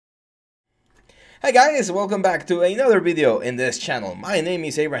Hi guys, welcome back to another video in this channel. My name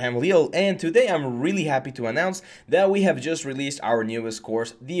is Abraham Leal, and today I'm really happy to announce that we have just released our newest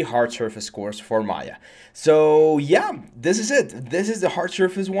course, the Hard Surface course for Maya. So yeah, this is it. This is the Hard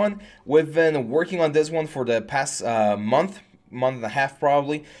Surface one. We've been working on this one for the past month and a half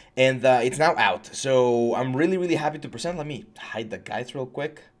probably, and it's now out. So I'm really happy to present. Let me hide the guides real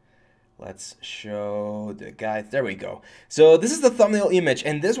quick. Let's show the guide. There we go. So this is the thumbnail image,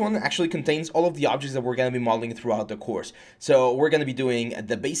 and this one actually contains all of the objects that we're going to be modeling throughout the course. So we're going to be doing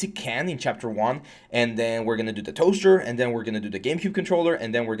the basic can in chapter 1, and then we're going to do the toaster, and then we're going to do the GameCube controller,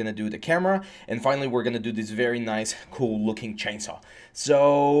 and then we're going to do the camera, and finally we're going to do this very nice, cool looking chainsaw.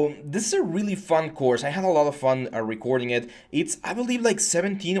 So this is a really fun course. I had a lot of fun recording it. It's, I believe, like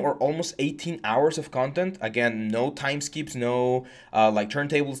 17 or almost 18 hours of content. Again, no time skips, no like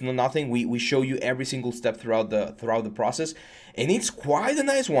turntables, no nothing. We show you every single step throughout the process, and it's quite a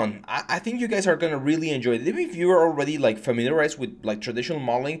nice one. I think you guys are gonna really enjoy it. Even if you're already like familiarized with like traditional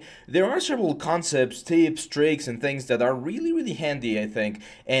modeling, there are several concepts, tips, tricks, and things that are really handy, I think.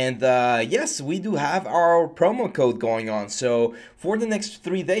 And yes, we do have our promo code going on. So for the next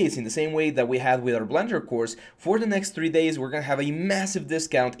 3 days, in the same way that we had with our Blender course, for the next 3 days, we're gonna have a massive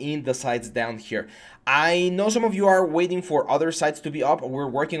discount in the sites down here. I know some of you are waiting for other sites to be up. We're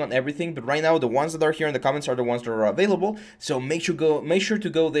working on everything, but right now the ones that are here in the comments are the ones that are available. So make sure to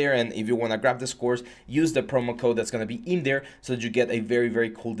go there, and if you want to grab this course, use the promo code that's going to be in there so that you get a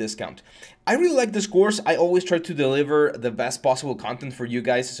very cool discount. I really like this course. I always try to deliver the best possible content for you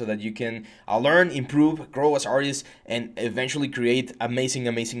guys so that you can learn, improve, grow as artists, and eventually create amazing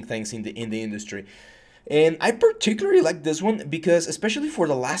things in the industry. And I particularly like this one because, especially for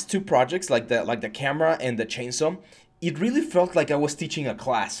the last two projects, like the camera and the chainsaw, it really felt like I was teaching a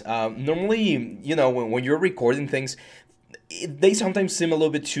class. Normally, you know, when you're recording things, they sometimes seem a little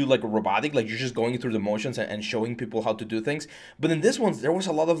bit too like robotic, like you're just going through the motions and showing people how to do things. But in this one, there was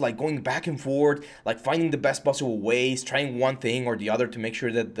a lot of like going back and forth, like finding the best possible ways, trying one thing or the other to make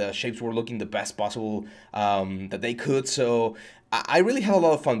sure that the shapes were looking the best possible that they could. So I really had a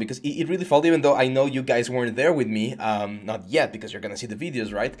lot of fun because it really felt, even though I know you guys weren't there with me, not yet because you're gonna see the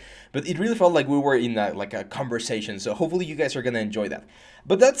videos, right? But it really felt like we were in like a conversation. So hopefully you guys are gonna enjoy that.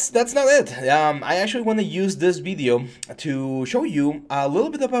 But that's not it. I actually want to use this video to show you a little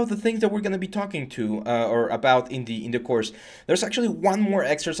bit about the things that we're gonna be talking to or about in the course. There's actually one more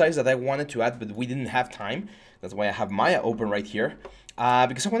exercise that I wanted to add, but we didn't have time. That's why I have Maya open right here.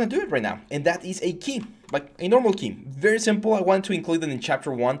 Because I want to do it right now, and that is a key, like a normal key. Very simple. I wanted to include it in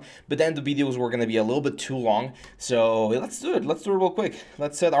chapter 1, but then the videos were going to be a little bit too long, so let's do it. Let's do it real quick.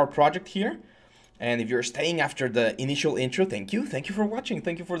 Let's set our project here, and if you're staying after the initial intro, thank you for watching,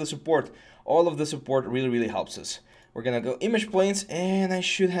 thank you for the support. All of the support really helps us. We're gonna go image planes, and I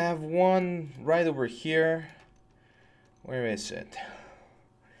should have one right over here. Where is it?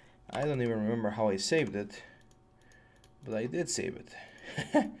 I don't even remember how I saved it, but I did save it.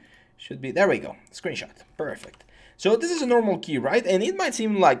 Should be, there we go, screenshot, perfect. So this is a normal key, right? And it might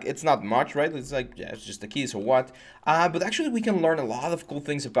seem like it's not much, right? It's like, yeah, it's just a key, so what? But actually we can learn a lot of cool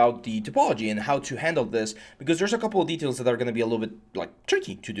things about the topology and how to handle this, because there's a couple of details that are going to be a little bit like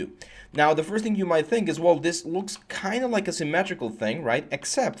tricky to do. Now, the first thing you might think is, well, this looks kind of like a symmetrical thing, right?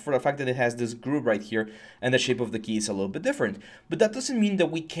 Except for the fact that it has this groove right here, and the shape of the key is a little bit different. But that doesn't mean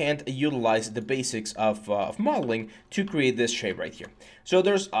that we can't utilize the basics of modeling to create this shape right here. So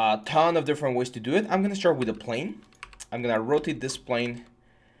there's a ton of different ways to do it. I'm going to start with a plane. I'm going to rotate this plane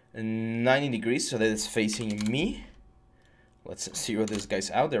 90 degrees so that it's facing me. Let's zero this guys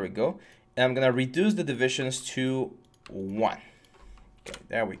out. There we go. And I'm going to reduce the divisions to 1. Okay,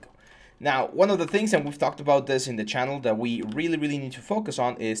 there we go. Now, one of the things, and we've talked about this in the channel, that we really need to focus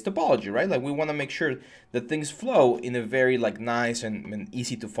on is topology, right? Like we want to make sure that things flow in a very like nice and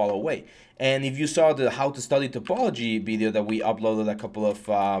easy to follow way. And if you saw the how to study topology video that we uploaded a couple of,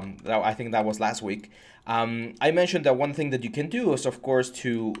 I think that was last week, I mentioned that one thing that you can do is, of course,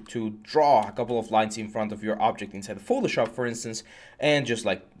 to draw a couple of lines in front of your object inside of Photoshop, for instance, and just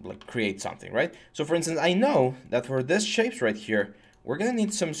like create something, right? So for instance, I know that for this shapes right here, we're gonna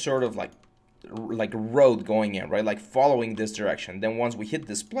need some sort of like road going in, right? Like following this direction. Then once we hit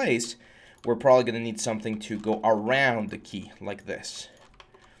this place, we're probably gonna need something to go around the key like this.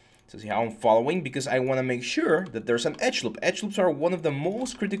 to see how I'm following, because I want to make sure that there's an edge loop. Edge loops are one of the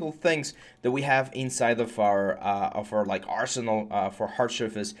most critical things that we have inside of our like arsenal for hard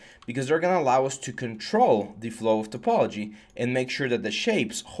surface, because they're going to allow us to control the flow of topology and make sure that the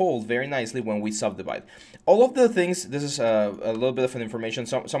shapes hold very nicely when we subdivide. All of the things, this is a little bit of an information.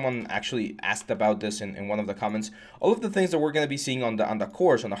 Someone actually asked about this in one of the comments. All of the things that we're going to be seeing on the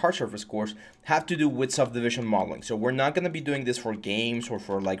course, on the hard surface course, have to do with subdivision modeling. So we're not going to be doing this for games or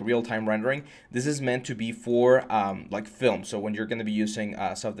for like real-time rendering. This is meant to be for like film. So when you're going to be using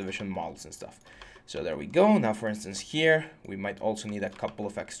subdivision models and stuff. So there we go. Now, for instance, here, we might also need a couple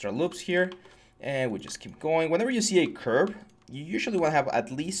of extra loops here. And we just keep going. Whenever you see a curve, you usually want to have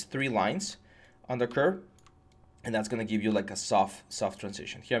at least 3 lines on the curve. And that's going to give you like a soft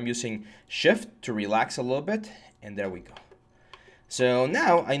transition. Here I'm using shift to relax a little bit. And there we go. So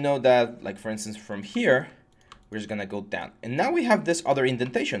now I know that, like, for instance, from here, we're just going to go down. And now we have this other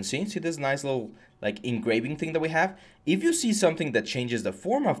indentation. See this nice little like engraving thing that we have? If you see something that changes the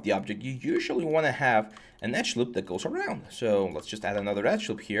form of the object, you usually want to have an edge loop that goes around. So let's just add another edge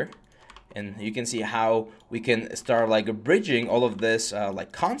loop here. And you can see how we can start like bridging all of this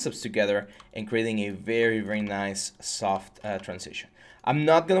like concepts together and creating a very, very nice soft transition. I'm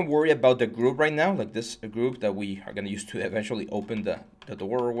not going to worry about the group right now, like this group that we are going to use to eventually open the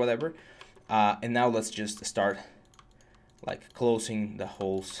door or whatever. And now let's just start like closing the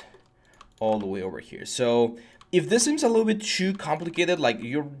holes all the way over here. So if this seems a little bit too complicated, like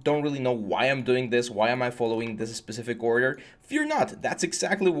you don't really know why I'm doing this, why am I following this specific order, fear not. That's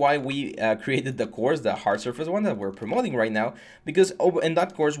exactly why we created the course, the hard surface one that we're promoting right now, because in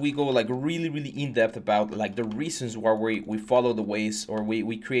that course we go like really, really in depth about like the reasons why we follow the ways, or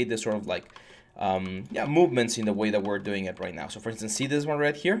we create this sort of like movements in the way that we're doing it right now. So for instance, see this one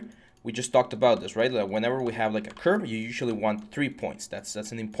right here? We just talked about this, right? Like whenever we have like a curve, you usually want 3 points. That's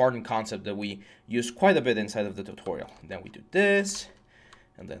an important concept that we use quite a bit inside of the tutorial. Then we do this,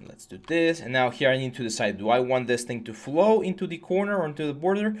 and then let's do this. And now here I need to decide, do I want this thing to flow into the corner or into the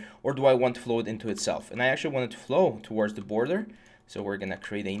border, or do I want to flow it into itself? And I actually want it to flow towards the border. So we're gonna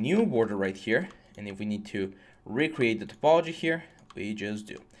create a new border right here. And if we need to recreate the topology here, we just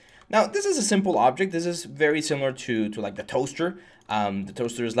do. Now, this is a simple object. This is very similar to like the toaster. The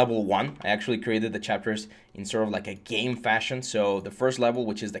toaster is level 1. I actually created the chapters in sort of like a game fashion. So the first level,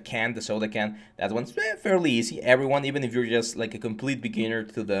 which is the can, the soda can, that one's fairly easy. Everyone, even if you're just like a complete beginner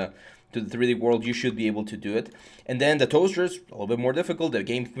to the 3D world, you should be able to do it. And then the toaster is a little bit more difficult. The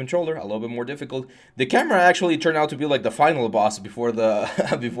game controller, a little bit more difficult. The camera actually turned out to be like the final boss before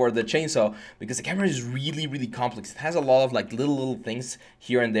the before the chainsaw, because the camera is really, really complex. It has a lot of like little things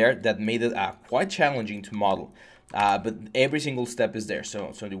here and there that made it quite challenging to model. But every single step is there,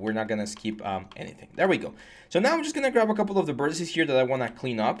 so we're not gonna skip anything. There we go. So now I'm just gonna grab a couple of the vertices here that I want to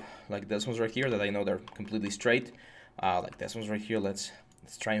clean up, like this ones right here that I know they're completely straight. Like this ones right here, let's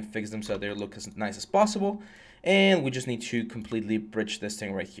try and fix them so they look as nice as possible. And we just need to completely bridge this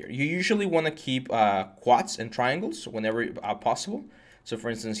thing right here. You usually want to keep quads and triangles whenever possible. So for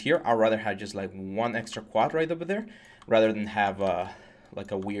instance here, I'd rather have just like one extra quad right over there, rather than have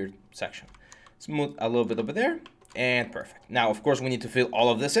like a weird section. Smooth a little bit over there. And perfect. Now, of course, we need to fill all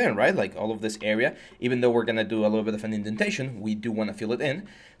of this in, right? Like all of this area. Even though we're going to do a little bit of an indentation, we do want to fill it in.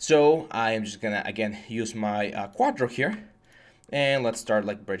 So I am just going to, again, use my quadro here. And let's start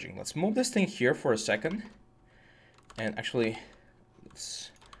like bridging. Let's move this thing here for a second. And actually, let's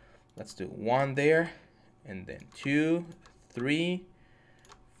do 1 there. And then 2, 3.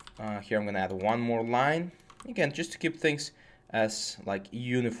 Here I'm going to add 1 more line. Again, just to keep things as like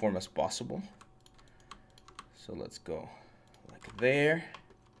uniform as possible. So let's go like there.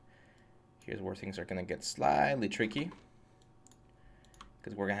 Here's where things are gonna get slightly tricky,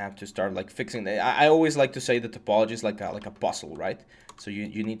 because we're gonna have to start like fixing. I always like to say the topology is like a puzzle, right? So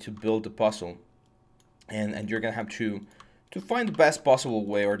you need to build the puzzle, and you're gonna have to find the best possible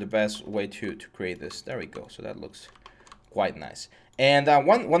way, or the best way to create this. There we go. So that looks quite nice. And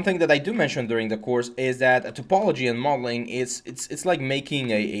one thing that I do mention during the course is that topology and modeling it's like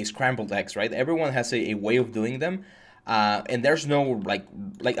making a scrambled eggs, right? Everyone has a way of doing them, and there's no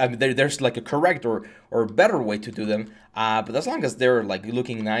there's like a correct or better way to do them. But as long as they're like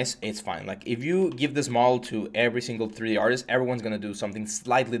looking nice, it's fine. Like if you give this model to every single 3D artist, everyone's gonna do something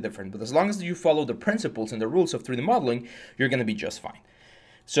slightly different. But as long as you follow the principles and the rules of 3D modeling, you're gonna be just fine.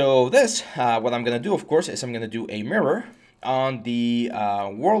 So this, what I'm gonna do, of course, is I'm gonna do a mirror on the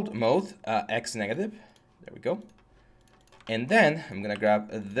world mode, X negative. There we go. And then I'm gonna grab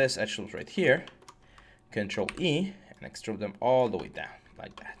this edge loop right here, Control E, and extrude them all the way down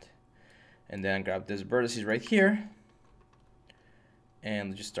like that. And then grab this vertices right here,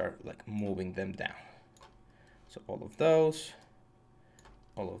 and just start like moving them down. So all of those,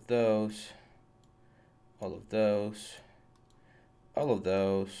 all of those, all of those, all of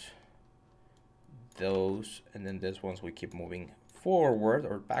those, those, and then this ones we keep moving forward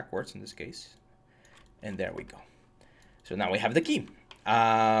or backwards in this case. And there we go. So now we have the key.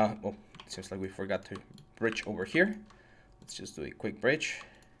 Oh, it seems like we forgot to bridge over here. Let's just do a quick bridge.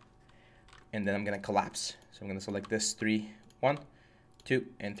 And then I'm gonna collapse. So I'm gonna select this 3, 1, 2,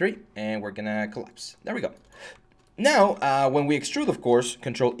 and 3, and we're gonna collapse. There we go. Now, when we extrude, of course,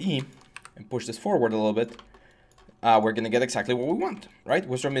 Control E, and push this forward a little bit, we're gonna get exactly what we want, right?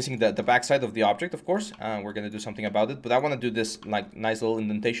 We're still missing the backside of the object, of course. We're gonna do something about it, but I wanna do this like nice little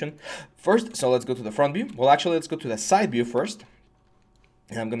indentation first. So let's go to the front view. Well, actually, let's go to the side view first.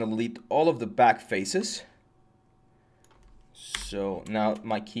 And I'm gonna delete all of the back faces. So now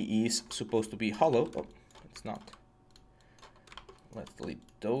my key is supposed to be hollow. Oh, it's not. Let's delete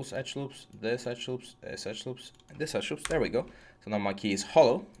those edge loops, this edge loops, this edge loops, and this edge loops. There we go. So now my key is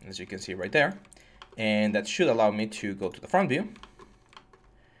hollow, as you can see right there. And that should allow me to go to the front view.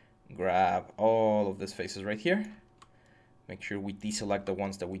 Grab all of these faces right here. Make sure we deselect the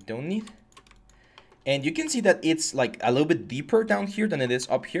ones that we don't need. And you can see that it's like a little bit deeper down here than it is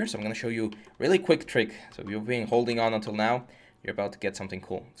up here. So I'm going to show you a really quick trick. So if you've been holding on until now, you're about to get something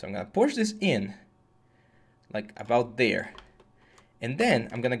cool. So I'm going to push this in like about there. And then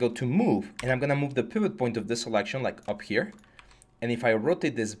I'm going to go to move, and I'm going to move the pivot point of this selection like up here. And if I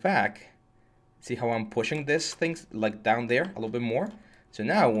rotate this back, see how I'm pushing this thing like down there a little bit more. So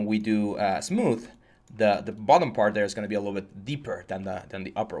now when we do smooth, the bottom part there is going to be a little bit deeper than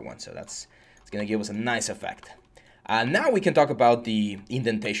the upper one. So it's going to give us a nice effect. Now we can talk about the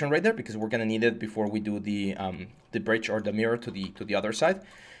indentation right there, because we're going to need it before we do the bridge or the mirror to the other side.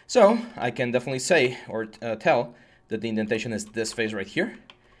 So I can definitely say or tell that the indentation is this face right here,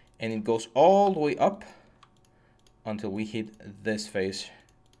 and it goes all the way up until we hit this face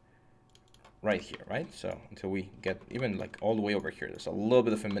right here, right? So until we get even like all the way over here, there's a little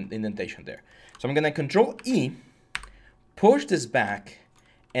bit of indentation there. So I'm gonna Control E, push this back,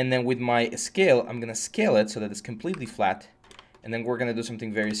 and then with my scale, I'm gonna scale it so that it's completely flat. And then we're gonna do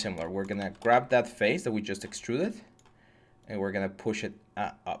something very similar. We're gonna grab that face that we just extruded, and we're gonna push it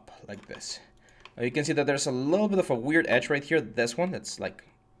up like this. Now you can see that there's a little bit of a weird edge right here. This one that's like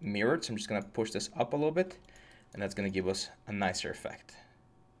mirrored. So I'm just gonna push this up a little bit, and that's gonna give us a nicer effect.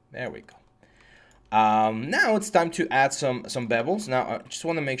 There we go. Now it's time to add some bevels. Now I just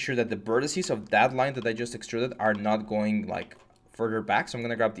want to make sure that the vertices of that line that I just extruded are not going like further back. So I'm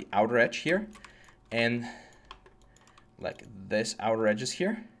gonna grab the outer edge here, and like this outer edges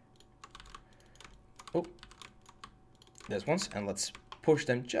here. Oh, this ones, and let's push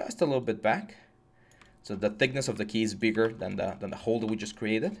them just a little bit back. So the thickness of the key is bigger than the hole that we just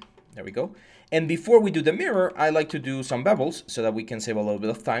created. There we go. And before we do the mirror, I like to do some bevels so that we can save a little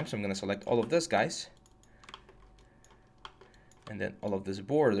bit of time. So I'm going to select all of this, guys. And then all of this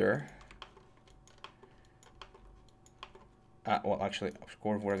border. Well, actually, of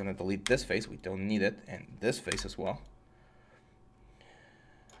course, we're going to delete this face. We don't need it. And this face as well.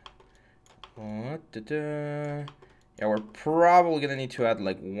 Yeah, we're probably going to need to add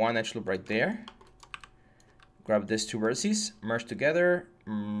like one edge loop right there. Grab these two vertices, merge together,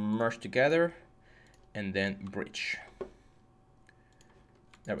 and then bridge.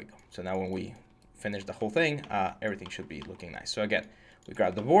 There we go. So now when we finish the whole thing, everything should be looking nice. So again, we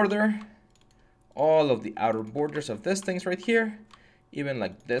grab the border, all of the outer borders of these things right here, even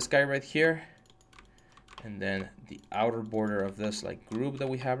like this guy right here, and then the outer border of this like group that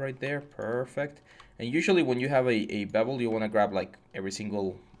we have right there. Perfect. And usually when you have a bevel, you want to grab like every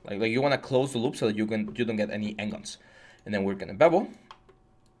single like you want to close the loop so that you don't get any end-ons. And then we're gonna bevel,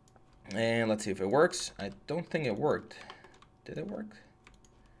 and let's see if it works. I don't think it worked. Did it work?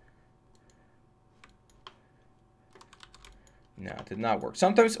 No, it did not work.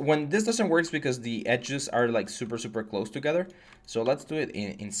 Sometimes when this doesn't work, it's because the edges are like super close together. So let's do it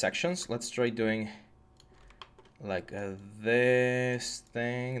in sections. Let's try doing like this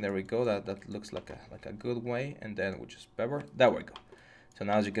thing. There we go. That looks like a good way. And then we just bevel. There we go. So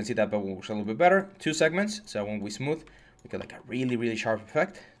now as you can see, that bevel works a little bit better. 2 segments. So when we smooth, we get like a really sharp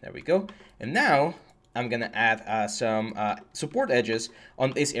effect. There we go. And now I'm gonna add some support edges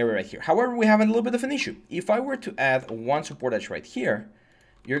on this area right here. However, we have a little bit of an issue. If I were to add one support edge right here,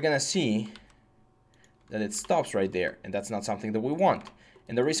 you're gonna see that it stops right there, and that's not something that we want.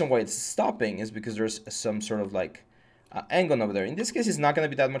 And the reason why it's stopping is because there's some sort of like angle over there. In this case, it's not gonna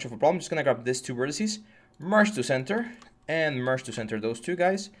be that much of a problem. I'm just gonna grab these 2 vertices, merge to center, and merge to center those 2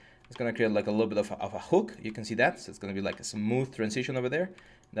 guys. It's gonna create like a little bit of a hook. You can see that, so it's gonna be like a smooth transition over there.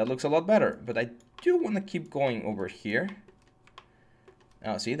 That looks a lot better, but I do want to keep going over here.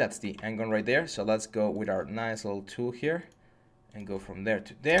 Oh, see, that's the angle right there. So let's go with our nice little tool here and go from there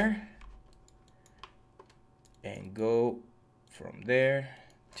to there and go from there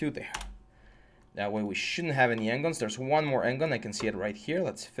to there. That way we shouldn't have any endguns. There's one more endgun. I can see it right here.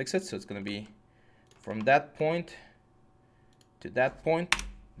 Let's fix it. So it's going to be from that point to that point.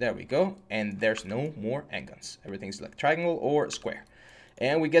 There we go. And there's no more endguns. Everything's like triangle or square.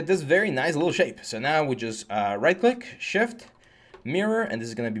 And we get this very nice little shape. So now we just right click, shift, mirror, and this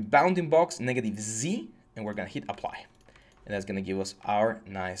is going to be bounding box -Z, and we're going to hit apply. And that's going to give us our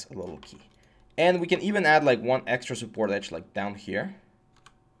nice little key. And we can even add like one extra support edge like down here.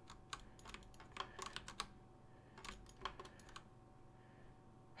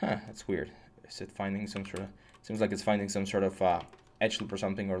 Huh, that's weird. Is it finding some sort of, seems like it's finding some sort of edge loop or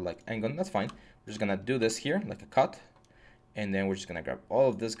something, or like endgun. That's fine. We're just going to do this here, like a cut. And then we're just going to grab all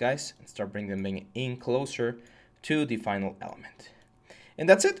of these guys and start bringing them in closer to the final element. And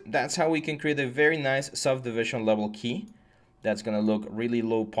that's it. That's how we can create a very nice subdivision level key. That's going to look really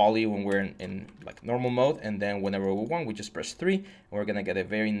low poly when we're in like normal mode. And then whenever we want, we just press 3 and we're going to get a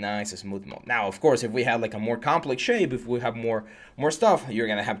very nice smooth mode. Now, of course, if we have like a more complex shape, if we have more stuff, you're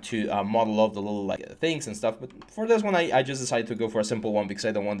going to have to model up the little like things and stuff. But for this one, I just decided to go for a simple one because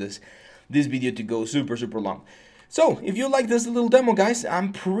I don't want this video to go super long. So, if you like this little demo, guys,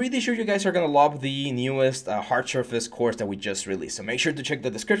 I'm pretty sure you guys are going to love the newest hard surface course that we just released. So make sure to check the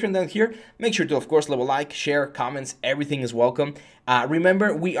description down here. Make sure to, of course, leave a like, share, comments, everything is welcome.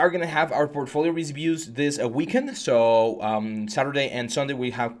 Remember, we are going to have our portfolio reviews this weekend. So, Saturday and Sunday,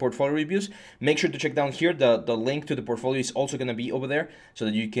 we have portfolio reviews. Make sure to check down here. The link to the portfolio is also going to be over there so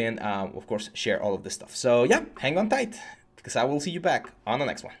that you can, of course, share all of this stuff. So, yeah, hang on tight because I will see you back on the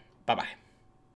next one. Bye-bye.